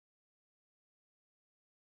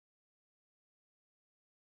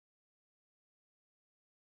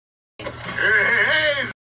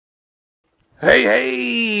Hey,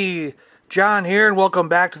 hey! John here, and welcome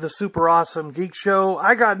back to the Super Awesome Geek Show.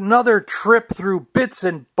 I got another trip through Bitz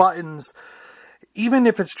and Buttons. Even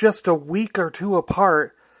if it's just a week or two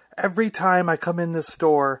apart, every time I come in this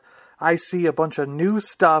store, I see a bunch of new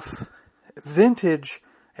stuff, vintage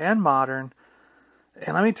and modern.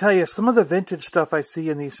 And let me tell you, some of the vintage stuff I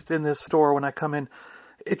see in this store when I come in,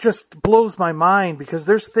 it just blows my mind, because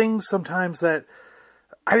there's things sometimes that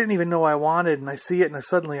I didn't even know I wanted, and I see it and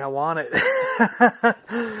suddenly I want it.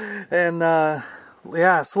 And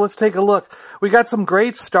yeah, so let's take a look. We got some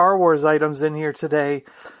great Star Wars items in here today.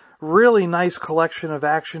 Really nice collection of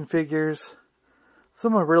action figures.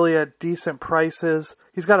 Some are really at decent prices.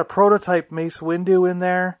 He's got a prototype Mace Windu in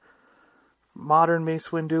there. Modern Mace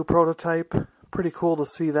Windu prototype. Pretty cool to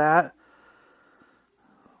see that.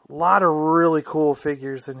 A lot of really cool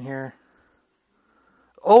figures in here.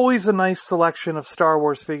 Always a nice selection of Star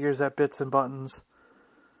Wars figures at Bitz and Buttons.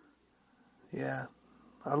 Yeah,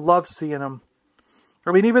 I love seeing them.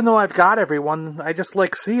 I mean, even though I've got everyone, I just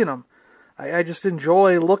like seeing them. I just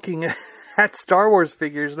enjoy looking at Star Wars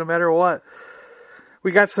figures no matter what.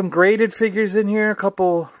 We got some graded figures in here, a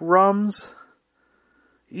couple Rums,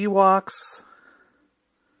 Ewoks.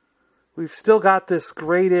 We've still got this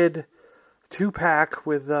graded 2-pack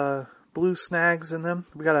with blue snags in them.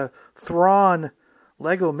 We got a Thrawn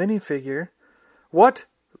Lego minifigure. What?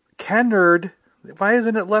 Kennard? Why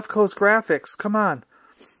isn't it Left Coast Graphics? Come on.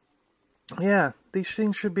 Yeah, these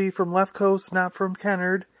things should be from Left Coast, not from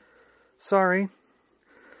Kennard. Sorry.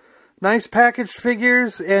 Nice packaged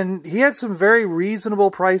figures, and he had some very reasonable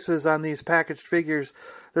prices on these packaged figures.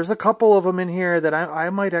 There's a couple of them in here that I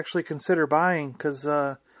might actually consider buying, because,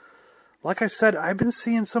 like I said, I've been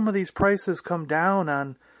seeing some of these prices come down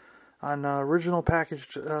on original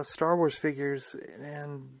packaged Star Wars figures,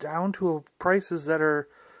 and down to prices that are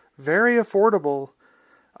very affordable.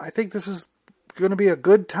 I think this is going to be a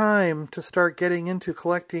good time to start getting into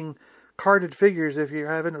collecting carded figures if you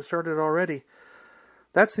haven't started already.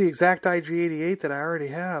 That's the exact IG-88 that I already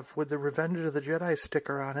have with the Revenge of the Jedi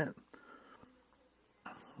sticker on it.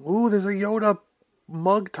 Ooh, there's a Yoda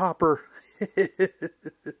mug topper.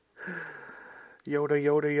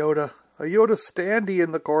 Yoda. A Yoda standee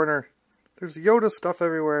in the corner. There's Yoda stuff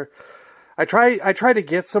everywhere. I try to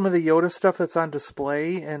get some of the Yoda stuff that's on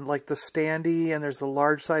display, and like the standee, and there's the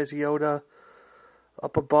large size Yoda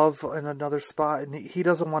up above in another spot, and he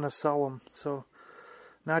doesn't want to sell them. So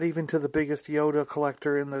not even to the biggest Yoda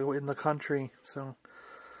collector in the country. So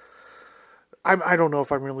I don't know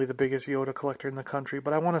if I'm really the biggest Yoda collector in the country,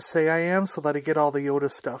 but I want to say I am, so that I get all the Yoda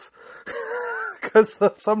stuff. Because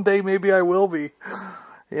someday maybe I will be.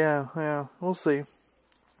 Yeah, we'll see.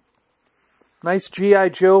 Nice G.I.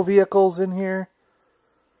 Joe vehicles in here.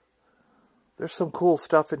 There's some cool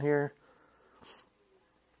stuff in here.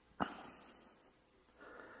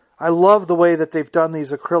 I love the way that they've done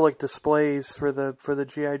these acrylic displays for the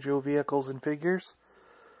G.I. Joe vehicles and figures.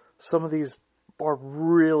 Some of these are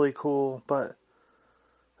really cool, but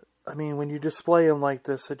I mean, when you display them like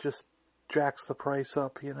this, it just jacks the price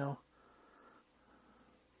up, you know.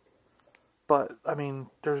 But, I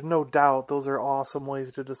mean, there's no doubt those are awesome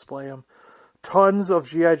ways to display them. Tons of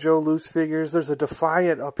G.I. Joe loose figures. There's a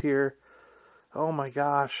Defiant up here. Oh my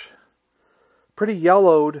gosh. Pretty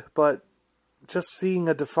yellowed, but just seeing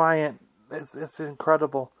a Defiant, it's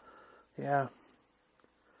incredible. Yeah.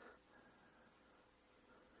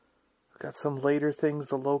 Got some later things,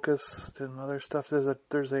 the Locust and other stuff.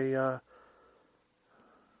 There's a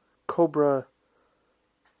Cobra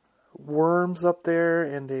Worms up there,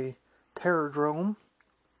 and a Terrordrome.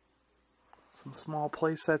 Some small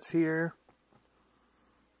play sets here.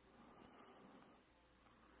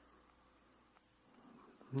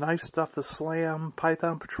 Nice stuff, the Slam,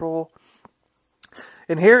 Python Patrol.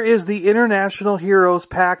 And here is the International Heroes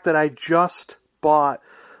pack that I just bought.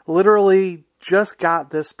 Literally just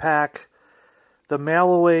got this pack. The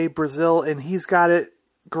mail away Brazil, and he's got it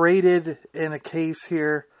graded in a case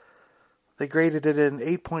here. They graded it in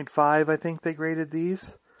 8.5, I think they graded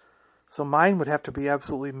these. So mine would have to be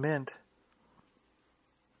absolutely mint.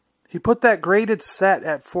 He put that graded set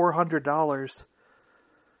at $400.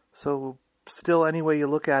 So still, any way you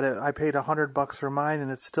look at it, I paid $100 for mine,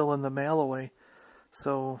 and it's still in the mail away.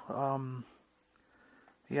 So,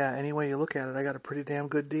 yeah, any way you look at it, I got a pretty damn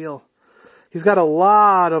good deal. He's got a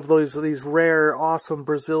lot of these rare, awesome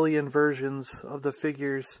Brazilian versions of the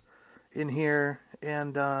figures in here,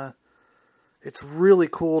 and it's really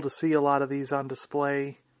cool to see a lot of these on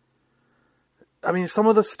display. I mean, some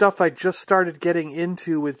of the stuff I just started getting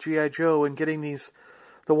into with G.I. Joe, and getting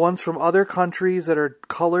the ones from other countries that are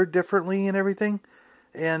colored differently and everything.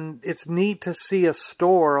 And it's neat to see a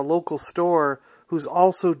store, a local store, who's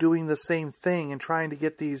also doing the same thing and trying to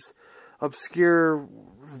get these obscure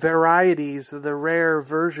varieties, the rare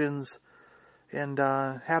versions, and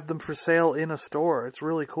have them for sale in a store. It's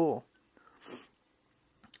really cool.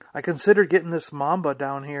 I considered getting this Mamba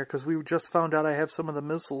down here because we just found out I have some of the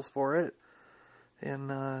missiles for it.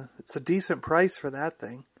 And it's a decent price for that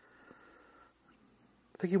thing.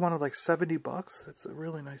 I think he wanted like $70. It's a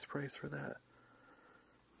really nice price for that.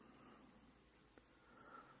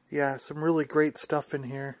 Yeah, some really great stuff in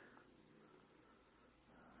here.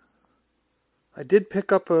 I did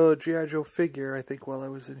pick up a G.I. Joe figure, I think, while I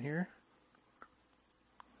was in here.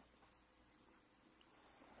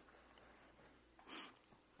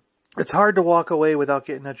 It's hard to walk away without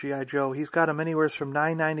getting a G.I. Joe. He's got them anywhere from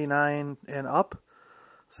 $9.99 and up.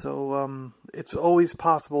 So it's always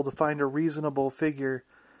possible to find a reasonable figure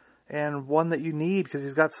and one that you need because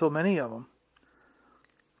he's got so many of them.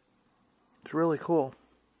 It's really cool.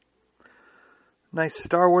 Nice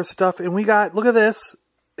Star Wars stuff. And we got, look at this,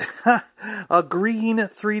 a green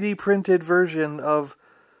 3D printed version of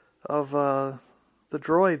the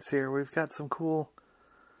droids here. We've got some cool,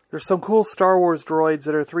 there's some cool Star Wars droids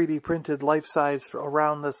that are 3D printed life-size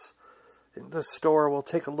around this store. We'll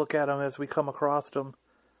take a look at them as we come across them.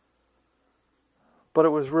 But it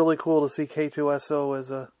was really cool to see K2SO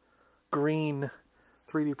as a green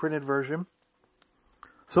 3D printed version.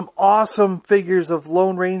 Some awesome figures of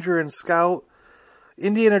Lone Ranger and Scout.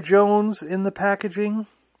 Indiana Jones in the packaging.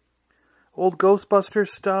 Old Ghostbusters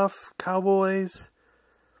stuff. Cowboys.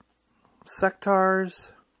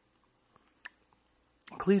 Sectars.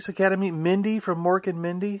 Police Academy. Mindy from Mork and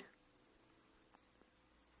Mindy.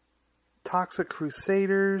 Toxic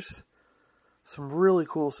Crusaders. Some really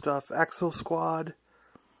cool stuff. Exo Squad.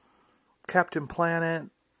 Captain Planet.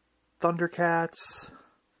 Thundercats.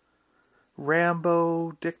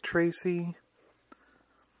 Rambo. Dick Tracy.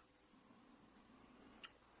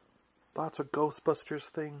 Lots of Ghostbusters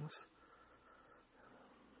things.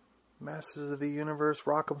 Masters of the Universe.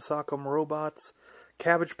 Rock'em Sock'em Robots.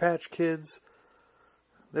 Cabbage Patch Kids.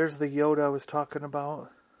 There's the Yoda I was talking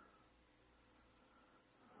about.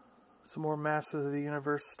 Some more Masters of the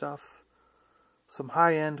Universe stuff. Some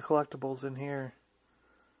high-end collectibles in here.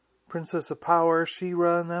 Princess of Power,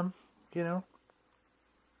 She-Ra and them, you know.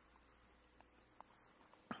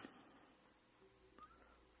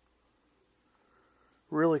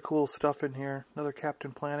 Really cool stuff in here. Another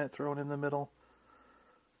Captain Planet thrown in the middle.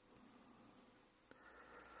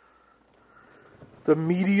 The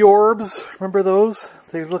Meteorbs, remember those?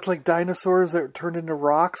 They looked like dinosaurs that turned into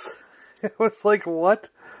rocks. It was like, what?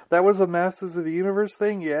 That was a Masters of the Universe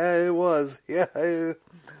thing? Yeah, it was. Yeah. Look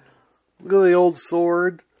at the old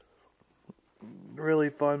sword. Really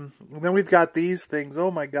fun. And then we've got these things.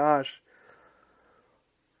 Oh my gosh.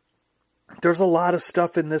 There's a lot of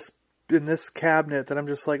stuff in this cabinet that I'm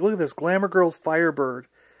just like, look at this Glamour Girls Firebird.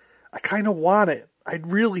 I kind of want it. I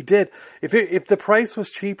really did. If the price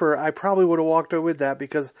was cheaper, I probably would have walked away with that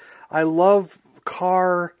because I love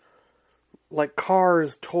car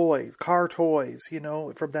toys, you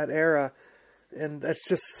know, from that era. And that's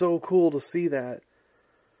just so cool to see that.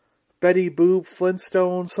 Betty Boop,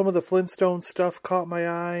 Flintstones, some of the Flintstone stuff caught my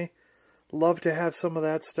eye. Love to have some of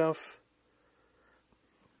that stuff.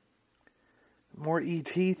 More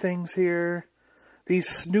E.T. things here. These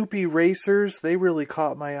Snoopy racers, they really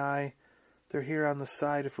caught my eye. They're here on the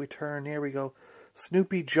side if we turn. Here we go.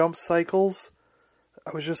 Snoopy jump cycles. I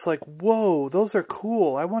was just like, whoa, those are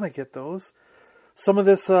cool. I want to get those. Some of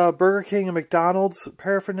this Burger King and McDonald's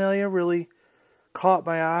paraphernalia really caught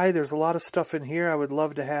my eye. There's a lot of stuff in here I would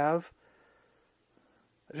love to have.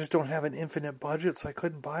 I just don't have an infinite budget, so I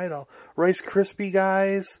couldn't buy it all. Rice Krispie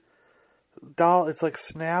guys. Doll, it's like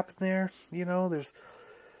Snap in there, you know. There's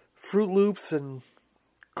Fruit Loops and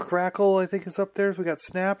Crackle, I think is up there. So we got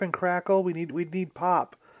Snap and Crackle. We'd need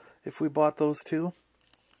Pop if we bought those two.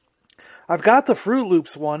 I've got the Fruit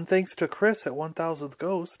Loops one, thanks to Chris at 1000th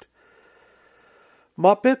Ghost.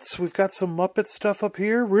 Muppets, we've got some Muppet stuff up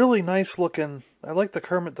here. Really nice looking. I like the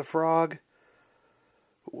Kermit the Frog.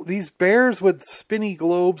 These bears with spinny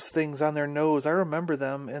globes things on their nose, I remember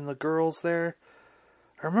them. And the girls there.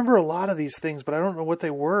 I remember a lot of these things, but I don't know what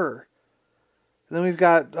they were. And then we've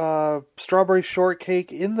got Strawberry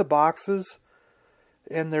Shortcake in the boxes.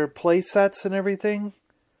 And their play sets and everything.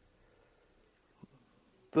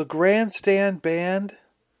 The Grandstand Band.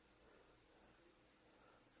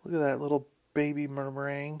 Look at that little baby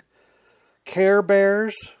meringue. Care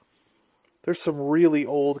Bears. There's some really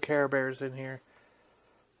old Care Bears in here.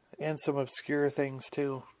 And some obscure things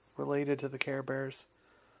too, related to the Care Bears.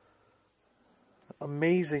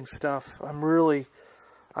 Amazing stuff. I'm really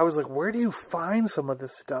I was like, where do you find some of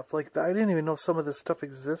this stuff? Like, I didn't even know some of this stuff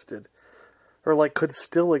existed. Or, like, could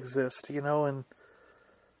still exist, you know? And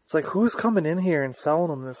it's like, who's coming in here and selling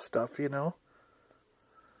them this stuff, you know?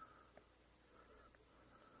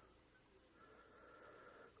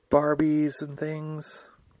 Barbies and things.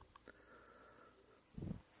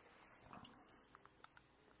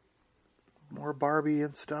 More Barbie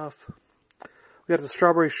and stuff. We got the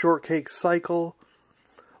Strawberry Shortcake Cycle.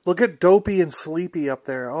 Look at Dopey and Sleepy up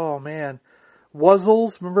there. Oh, man.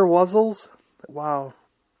 Wuzzles. Remember Wuzzles? Wow.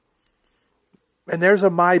 And there's a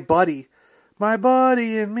My Buddy. My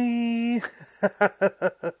Buddy and Me.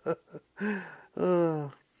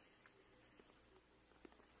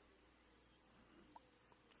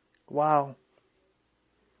 Wow.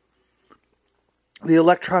 The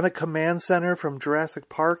Electronic Command Center from Jurassic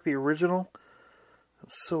Park, the original.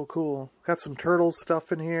 That's so cool. Got some Turtles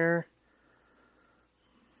stuff in here.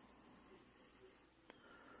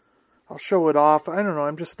 I'll show it off. I don't know.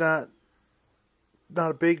 I'm just not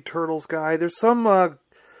a big Turtles guy. There's some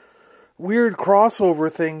weird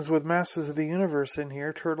crossover things with Masters of the Universe in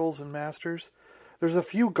here. Turtles and Masters. There's a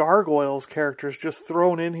few Gargoyles characters just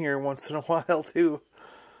thrown in here once in a while, too.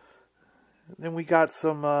 Then we got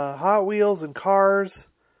some Hot Wheels and cars.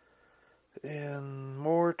 And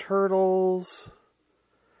more Turtles.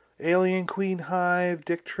 Alien Queen Hive.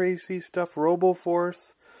 Dick Tracy stuff.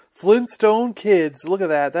 RoboForce. Flintstone Kids. Look at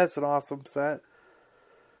that. That's an awesome set.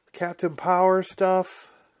 Captain Power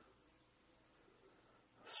stuff.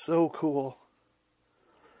 So cool.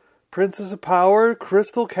 Princess of Power.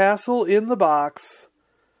 Crystal Castle in the box.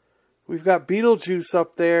 We've got Beetlejuice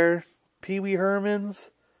up there. Pee Wee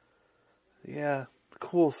Herman's. Yeah.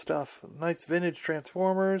 Cool stuff. Nice vintage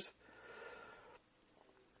Transformers.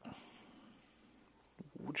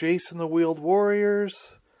 Jason the Wheeled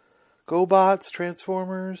Warriors. GoBots,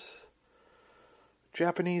 Transformers,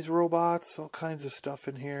 Japanese robots, all kinds of stuff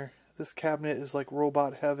in here. This cabinet is like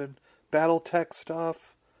robot heaven. Battletech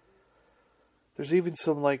stuff. There's even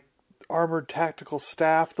some like armored tactical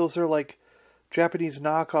staff. Those are like Japanese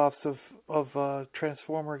knockoffs of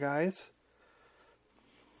Transformer guys.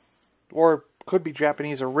 Or could be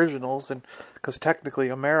Japanese originals, and because technically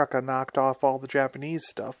America knocked off all the Japanese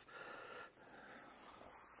stuff.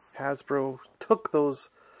 Hasbro took those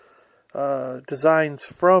designs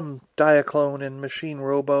from Diaclone and Machine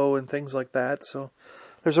Robo and things like that. So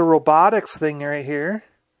there's a robotics thing right here.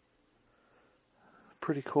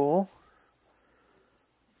 Pretty cool.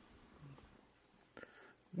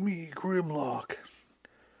 Me Grimlock.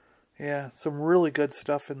 Yeah, some really good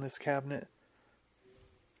stuff in this cabinet.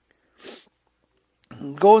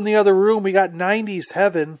 Go in the other room. We got 90s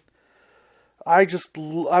heaven. I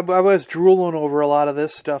was drooling over a lot of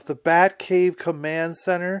this stuff. The Batcave Command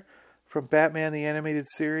Center from Batman the Animated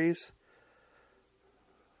Series.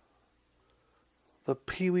 The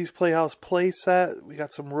Pee-wee's Playhouse playset. We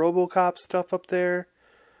got some RoboCop stuff up there.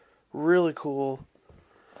 Really cool.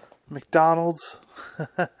 McDonald's.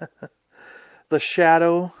 The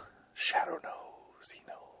Shadow. Shadow knows. He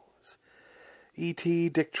knows. E.T.,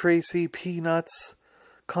 Dick Tracy, Peanuts,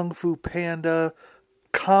 Kung Fu Panda,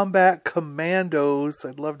 Combat Commandos.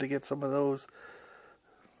 I'd love to get some of those.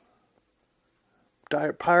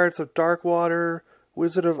 Pirates of Darkwater,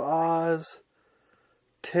 Wizard of Oz,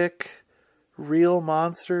 Tick, Real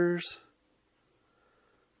Monsters,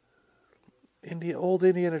 old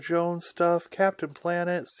Indiana Jones stuff, Captain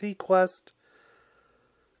Planet, Sequest,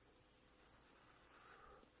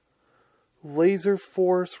 Laser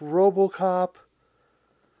Force, RoboCop,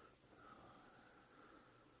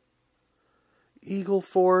 Eagle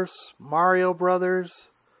Force, Mario Brothers.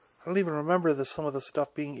 I don't even remember some of the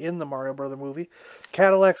stuff being in the Mario Brother movie.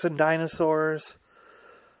 Cadillacs and Dinosaurs.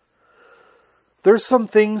 There's some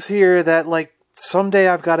things here that, like, someday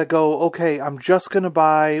I've got to go, okay, I'm just going to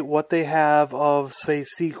buy what they have of, say,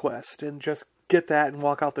 Sequest, and just get that and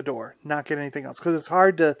walk out the door. Not get anything else. Because it's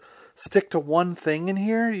hard to stick to one thing in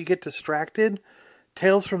here. You get distracted.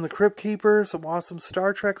 Tales from the Crypt Keeper, some awesome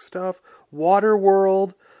Star Trek stuff.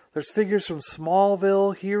 Waterworld. There's figures from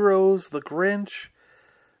Smallville, Heroes, The Grinch.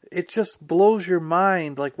 It just blows your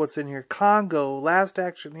mind, like what's in here. Congo, Last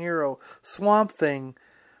Action Hero, Swamp Thing.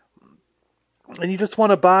 And you just want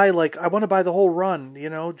to buy, like, I want to buy the whole run, you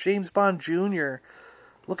know. James Bond Jr.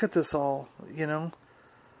 Look at this all, you know.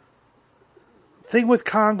 Thing with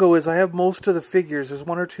Congo is I have most of the figures. There's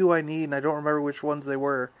one or two I need, and I don't remember which ones they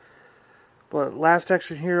were. But Last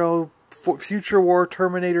Action Hero, Future War,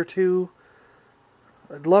 Terminator 2.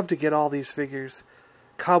 I'd love to get all these figures.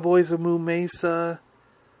 Cowboys of Moo Mesa.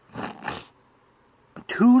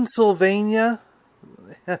 Toon Sylvania.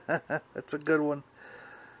 That's a good one.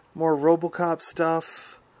 More RoboCop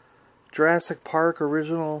stuff. Jurassic Park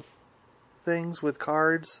original things with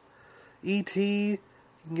cards. E.T. You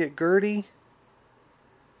can get Gertie.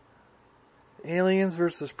 Aliens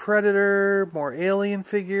versus Predator. More Alien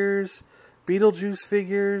figures. Beetlejuice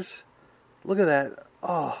figures. Look at that.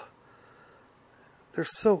 Oh. They're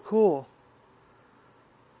so cool.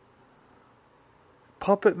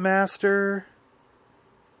 Puppet Master.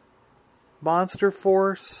 Monster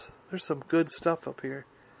Force. There's some good stuff up here.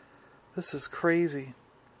 This is crazy.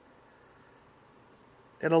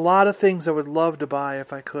 And a lot of things I would love to buy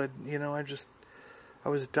if I could. You know, I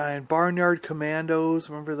was dying. Barnyard Commandos.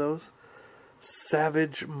 Remember those?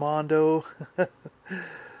 Savage Mondo.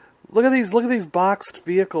 Look at these boxed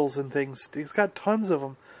vehicles and things. He's got tons of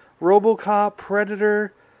them. RoboCop,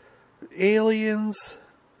 Predator, Aliens.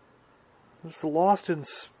 This Lost Land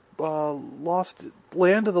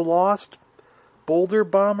of the Lost Boulder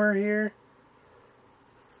Bomber here.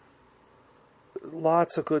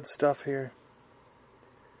 Lots of good stuff here.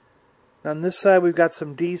 On this side we've got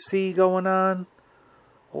some DC going on.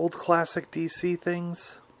 Old classic DC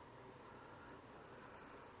things.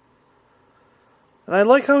 And I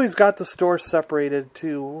like how he's got the store separated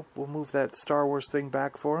too. We'll move that Star Wars thing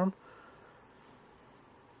back for him.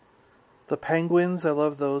 The Penguins, I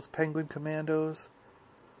love those. Penguin Commandos.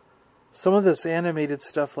 Some of this animated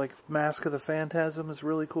stuff like Mask of the Phantasm is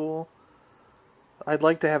really cool. I'd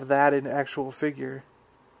like to have that in actual figure.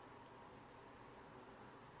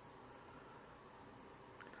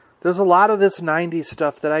 There's a lot of this 90s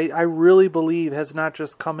stuff that I really believe has not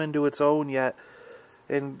just come into its own yet.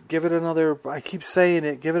 And give it another, I keep saying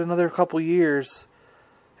it, give it another couple years,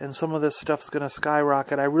 and some of this stuff's going to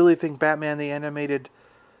skyrocket. I really think Batman the Animated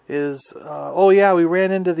is, oh yeah, we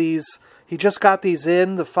ran into these, he just got these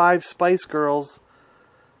in, the 5 Spice Girls.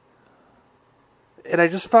 And I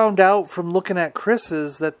just found out from looking at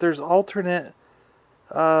Chris's that there's alternate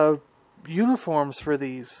uniforms for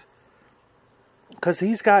these. Because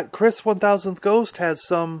he's got, Chris 1000th Ghost has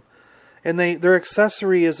some, and their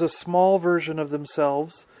accessory is a small version of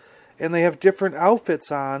themselves, and they have different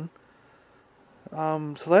outfits on.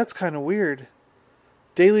 So that's kind of weird.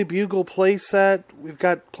 Daily Bugle playset. We've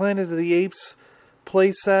got Planet of the Apes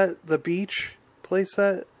playset, the Beach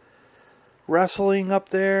playset. Wrestling up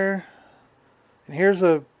there. And here's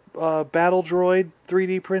a Battle Droid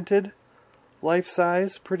 3D printed. Life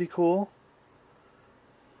size. Pretty cool.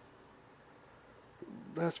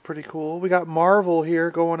 That's pretty cool. We got Marvel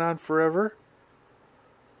here going on forever.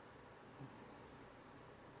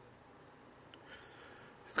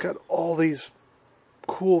 He's got all these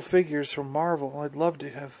cool figures from Marvel. I'd love to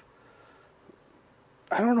have.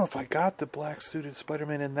 I don't know if I got the black suited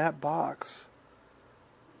Spider-Man in that box.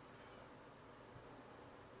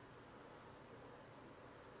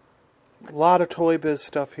 A lot of Toy Biz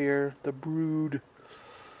stuff here. The Brood.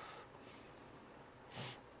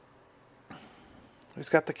 He's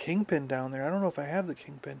got the Kingpin down there. I don't know if I have the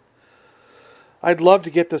Kingpin. I'd love to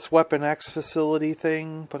get this Weapon X facility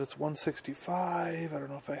thing, but it's $165. I don't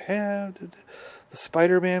know if I have. The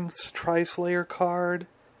Spider-Man Tri-Slayer card.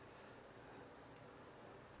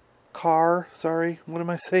 Sorry. What am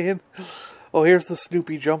I saying? Oh, here's the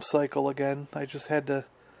Snoopy Jump Cycle again. I just had to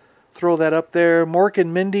throw that up there. Mork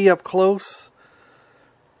and Mindy up close.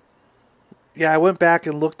 Yeah, I went back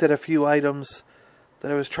and looked at a few items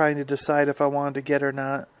that I was trying to decide if I wanted to get or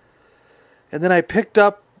not. And then I picked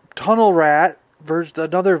up Tunnel Rat,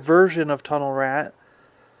 another version of Tunnel Rat.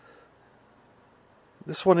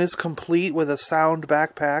 This one is complete with a sound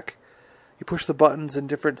backpack. You push the buttons and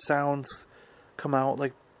different sounds come out,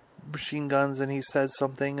 like machine guns, and he says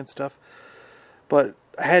something and stuff. But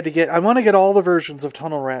I want to get all the versions of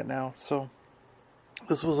Tunnel Rat now. So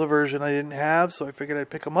this was a version I didn't have, so I figured I'd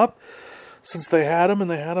pick them up since they had them and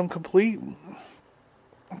they had them complete.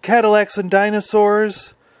 Cadillacs and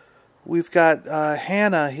Dinosaurs. We've got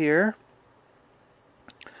Hannah here.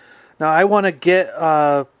 Now I want to get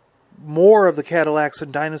more of the Cadillacs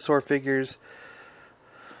and Dinosaur figures.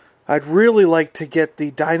 I'd really like to get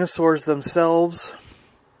the dinosaurs themselves.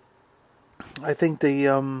 I think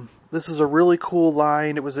this is a really cool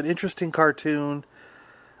line. It was an interesting cartoon.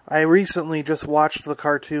 I recently just watched the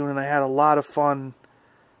cartoon and I had a lot of fun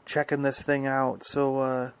checking this thing out.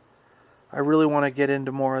 So I really want to get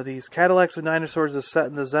into more of these. Cadillacs and Dinosaurs is set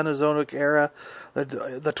in the Cenozoic era, the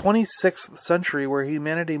 26th century, where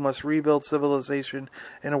humanity must rebuild civilization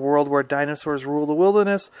in a world where dinosaurs rule the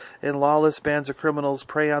wilderness and lawless bands of criminals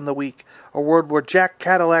prey on the weak. A world where Jack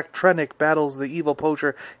Cadillac Trennick battles the evil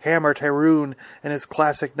poacher Hammer Tyroon in his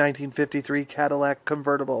classic 1953 Cadillac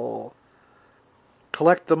convertible.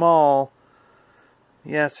 Collect them all.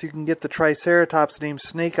 Yes, you can get the Triceratops named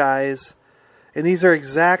Snake Eyes. And these are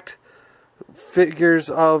exact figures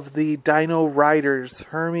of the Dino Riders.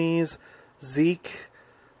 Hermes, Zeke,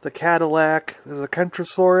 the Cadillac, there's a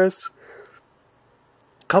Kentrosaurus,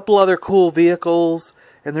 a couple other cool vehicles,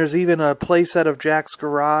 and there's even a playset of Jack's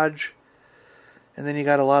Garage. And then you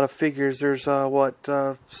got a lot of figures. There's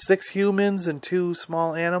 6 humans and 2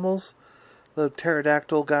 small animals. The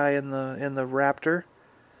pterodactyl guy and the raptor.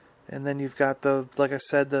 And then you've got like I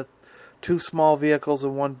said, the 2 small vehicles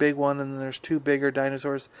and 1 big one, and then there's 2 bigger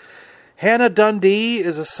dinosaurs. Hannah Dundee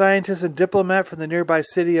is a scientist and diplomat from the nearby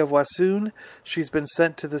city of Wassoon. She's been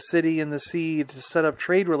sent to the city in the sea to set up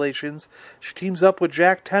trade relations. She teams up with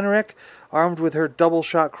Jack Tenrek, armed with her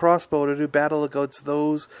double-shot crossbow, to do battle against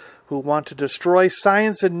those who want to destroy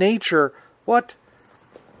science and nature. What?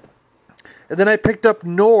 And then I picked up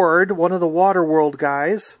Nord, one of the Waterworld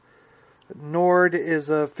guys. Nord is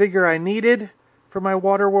a figure I needed for my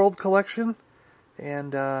Waterworld collection,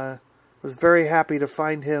 and was very happy to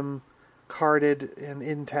find him carded and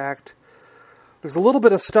intact. There's a little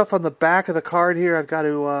bit of stuff on the back of the card here I've got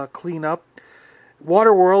to clean up.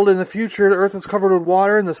 Waterworld, in the future, the Earth is covered with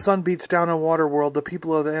water and the sun beats down on Waterworld. The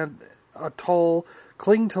people of the atoll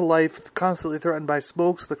cling to life, constantly threatened by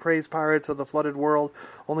smokes, the crazed pirates of the flooded world.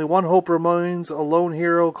 Only one hope remains, a lone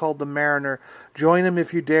hero called the Mariner. Join him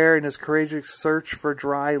if you dare in his courageous search for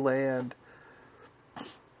dry land.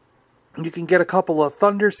 You can get a couple of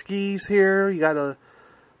Thunder Skis here. You got a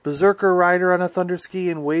Berserker Rider on a Thunder Ski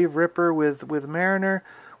and Wave Ripper with Mariner.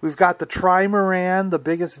 We've got the Trimaran, the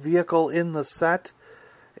biggest vehicle in the set.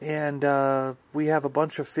 And we have a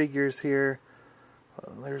bunch of figures here.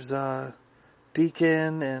 There's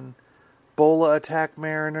Deacon and Bola Attack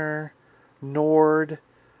Mariner, Nord.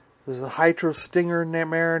 There's a Hydro Stinger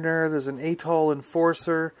Mariner. There's an Atoll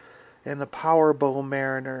Enforcer and a Power Bow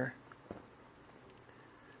Mariner.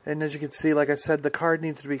 And as you can see, like I said, the card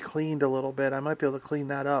needs to be cleaned a little bit. I might be able to clean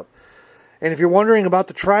that up. And if you're wondering about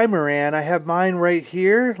the Trimaran, I have mine right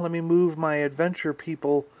here. Let me move my Adventure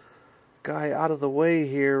People guy out of the way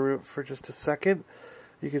here for just a second.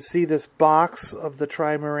 You can see this box of the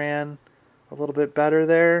Trimaran a little bit better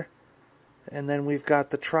there. And then we've got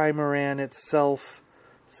the Trimaran itself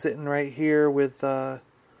sitting right here with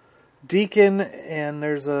Deacon, and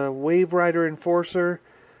there's a Wave Rider Enforcer,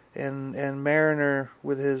 and Mariner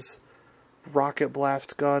with his rocket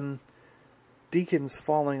blast gun. Deacon's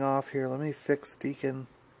falling off here. Let me fix Deacon.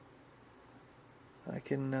 I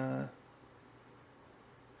can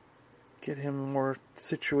get him more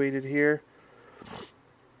situated here.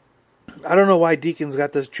 I don't know why Deacon's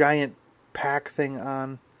got this giant pack thing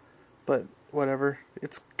on, but whatever.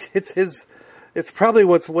 It's probably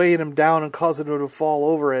what's weighing him down and causing him to fall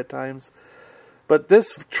over at times. But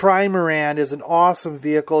this Trimaran is an awesome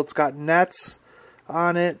vehicle. It's got nets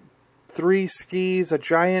on it, 3 skis, a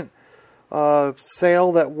giant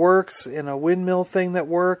sail that works, and a windmill thing that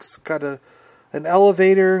works. Got an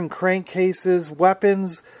elevator and crankcases,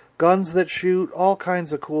 weapons, guns that shoot, all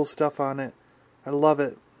kinds of cool stuff on it. I love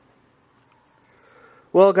it.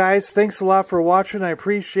 Well, guys, thanks a lot for watching. I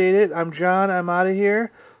appreciate it. I'm John. I'm out of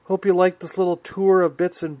here. Hope you liked this little tour of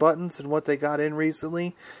Bitz and Buttons and what they got in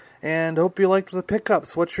recently. And hope you liked the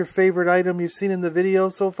pickups. What's your favorite item you've seen in the video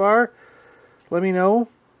so far? Let me know.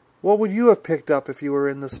 What would you have picked up if you were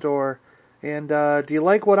in the store? And do you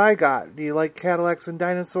like what I got? Do you like Cadillacs and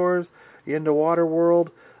dinosaurs? Are you into Waterworld?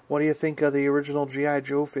 What do you think of the original G.I.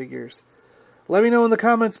 Joe figures? Let me know in the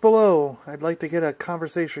comments below. I'd like to get a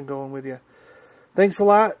conversation going with you. Thanks a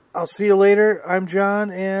lot. I'll see you later. I'm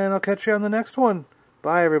John, and I'll catch you on the next one.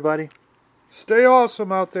 Bye, everybody. Stay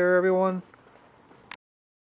awesome out there, everyone.